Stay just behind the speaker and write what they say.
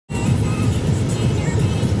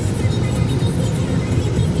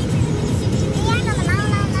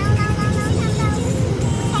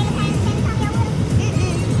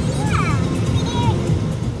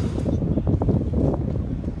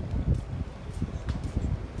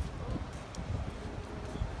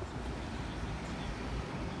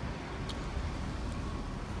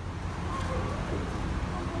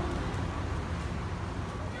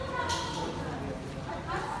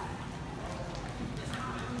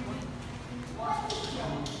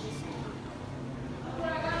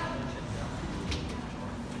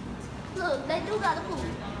They do got a pool.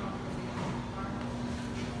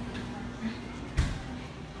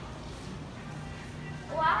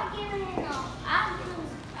 Well, I'll give him another.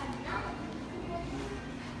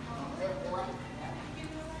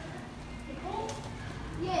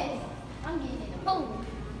 Yes, I'm getting in the pool.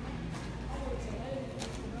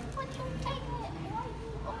 What you taking it?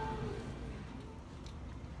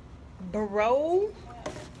 Bro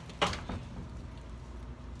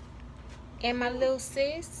and my little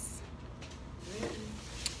sis,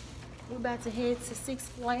 we're about to head to Six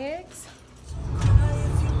Flags.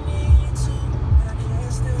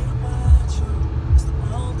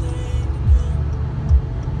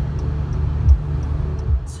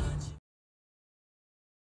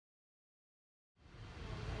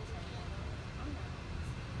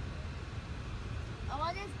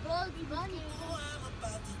 Oh, this Bugs Bunny.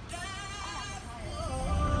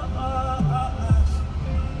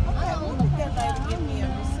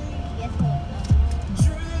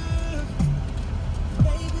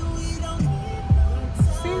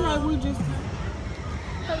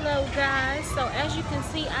 Hello guys, so as you can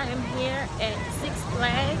see, I am here at Six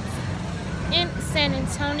Flags in San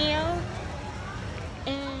Antonio,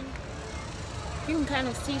 and you can kind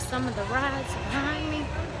of see some of the rides behind me.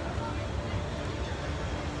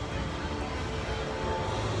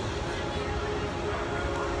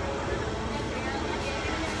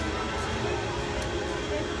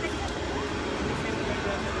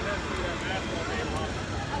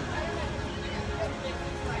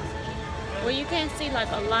 Well, you can't see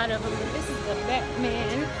like a lot of them, but this is the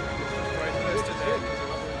Batman.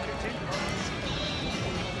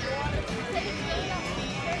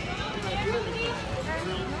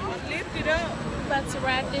 Lift it up. About to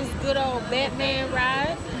ride this good old Batman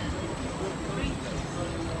ride.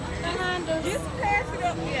 Behind us. Just pass it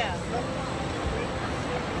up, yeah.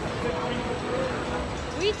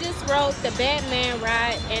 We just rode the Batman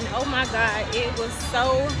ride, and oh my God, it was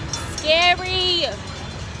so scary.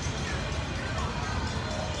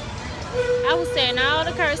 I was saying all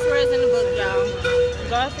the curse words in the book, y'all.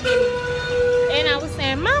 God forgive me. And I was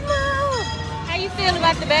saying, Mama, how you feel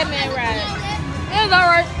about the Batman ride? It was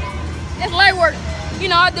alright. It's light work. You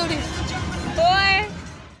know, I do this. Boy.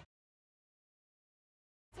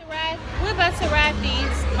 We're about to ride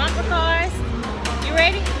these bumper cars. You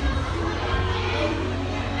ready?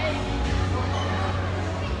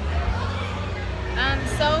 I'm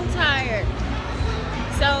so tired.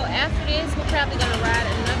 So after this, we're probably gonna ride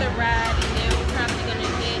another ride, and then we're probably gonna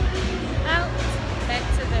head out back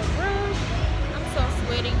to the room. I'm so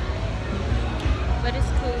sweaty, but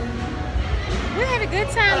it's cool. We had a good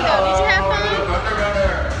time though. Did you have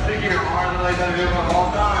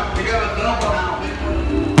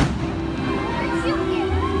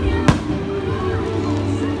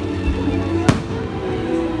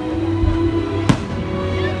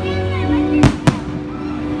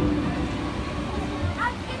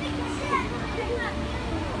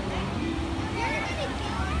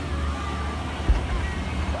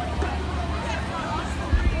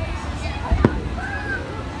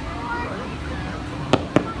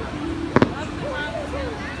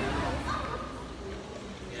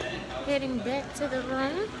Heading back to the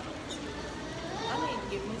room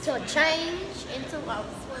To change into our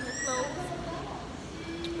swimming clothes.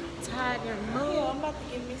 tired and moved. I'm about to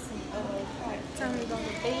give me some Time to go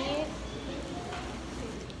to bed.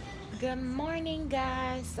 Good morning,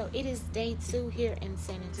 guys. So it is day 2 here in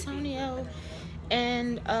San Antonio,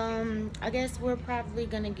 and I guess we're probably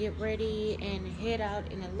gonna get ready and head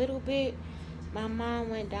out in a little bit. My mom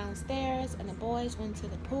went downstairs and the boys went to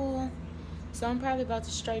the pool, so I'm probably about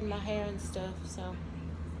to straighten my hair and stuff. So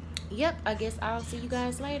yep, I guess I'll see you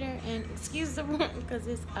guys later, and excuse the room because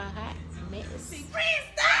it's a hot mess.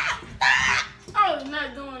 Stop! Stop! I was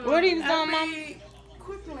not doing that. What are you doing, Mom?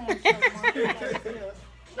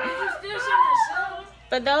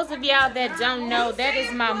 For those of y'all that don't know, that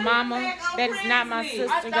is my mama. That is not my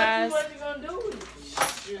sister, guys.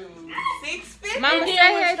 Mama, say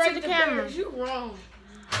hey to the camera. You wrong.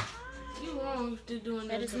 You wrong to doing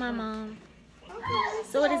that. That is my mom.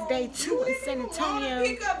 So it is day 2 in San Antonio.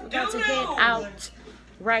 We're about to head out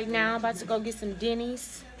right now. About to go get some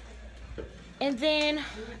Denny's. And then,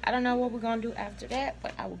 I don't know what we're going to do after that,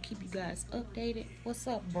 but I will keep you guys updated. What's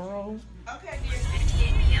up, bro? Okay, dear.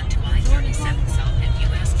 58 p.m. to I-47 South and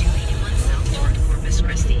US 281 South toward Corpus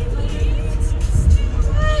Christi.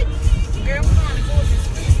 What? Girl, we're going to Corpus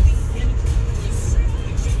Christi.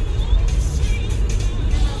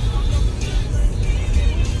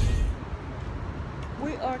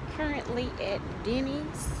 We are currently at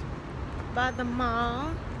Denny's by the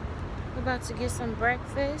mall. We're about to get some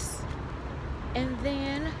breakfast. And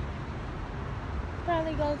then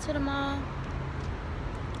Probably go to the mall.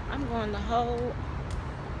 I'm going the whole.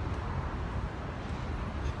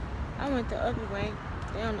 I went the other way.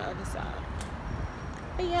 They're on the other side.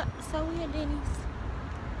 But yeah, so we at Denny's.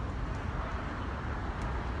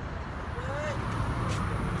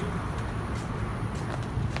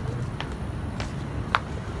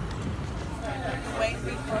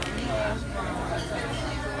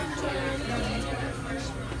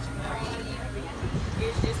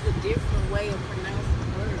 It's just a different way of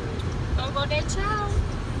pronouncing words. Don't go that child.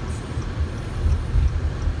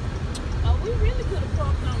 Oh, we really could have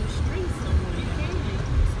parked on the street somewhere. You can.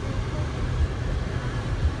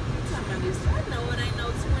 I'm talking about this. I know it ain't no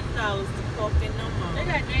 $20 to park in no more. They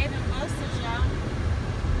got Dave and Buster's, y'all.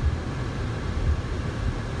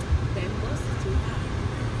 That bus is too high.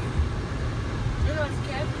 They got the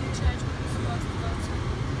Catholic church we're supposed to go to.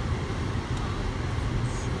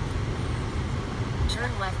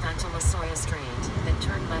 Turn left onto La Soya Street, then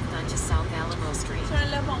turn left onto South Alamo Street. Turn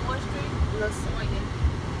left on what street? La Soya.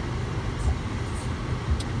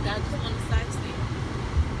 I just want to sightsee.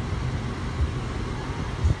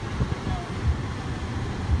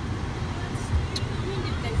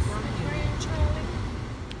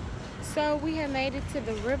 So we have made it to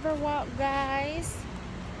the Riverwalk, guys,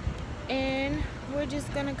 and we're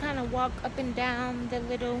just gonna kind of walk up and down the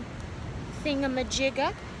little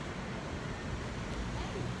thingamajigger.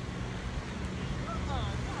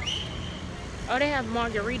 Oh, they have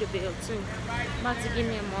Margaritaville too. I'm about to give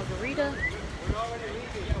me a margarita.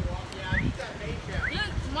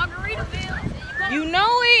 Look, Margaritaville. You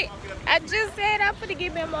know it. I just said I'm gonna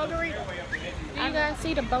give me a margarita. You guys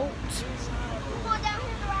see the boat?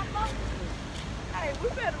 Hey, we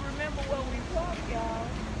better remember where we parked, y'all.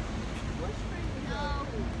 What street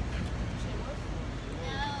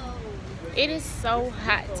we It is so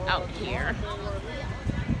hot out here.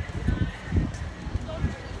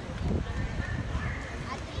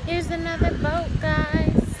 Here's another boat,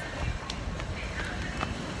 guys.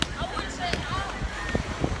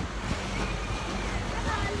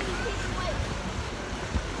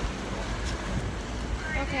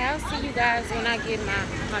 Okay, I'll see you guys when I get my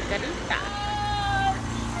margarita.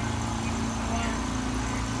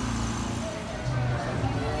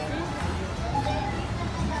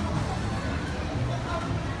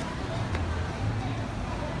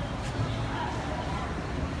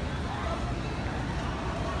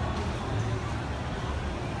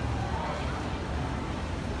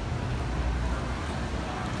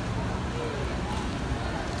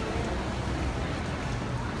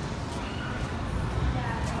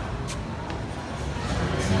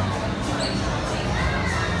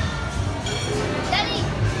 Daddy,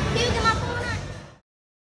 can you get my phone?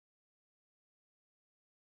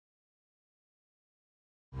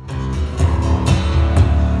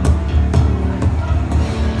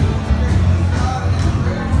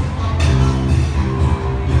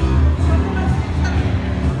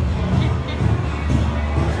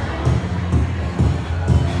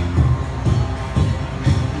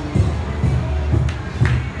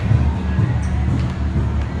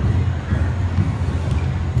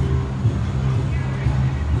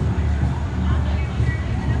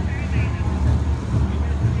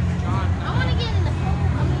 I want to get in the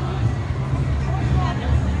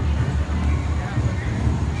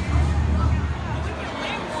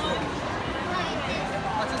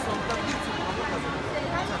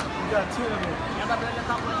You got two of them. You got a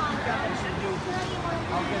couple of them. You should do.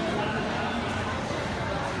 I'll get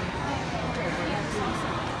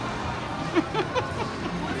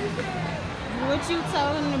What you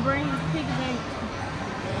told him to bring his piggy bank?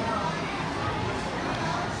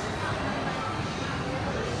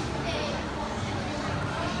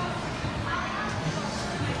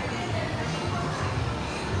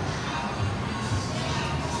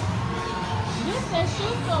 This that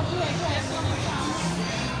shoe store we had passed on the time.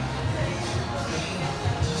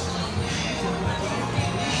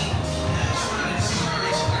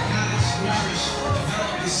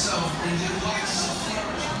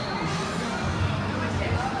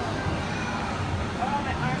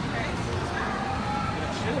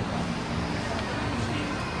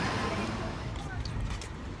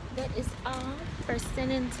 That is all for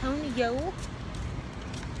San Antonio.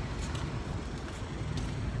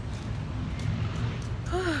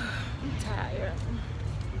 I'm tired.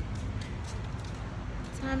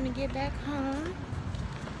 Time to get back home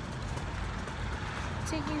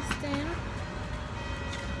to Houston.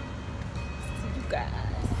 See you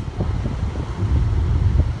guys.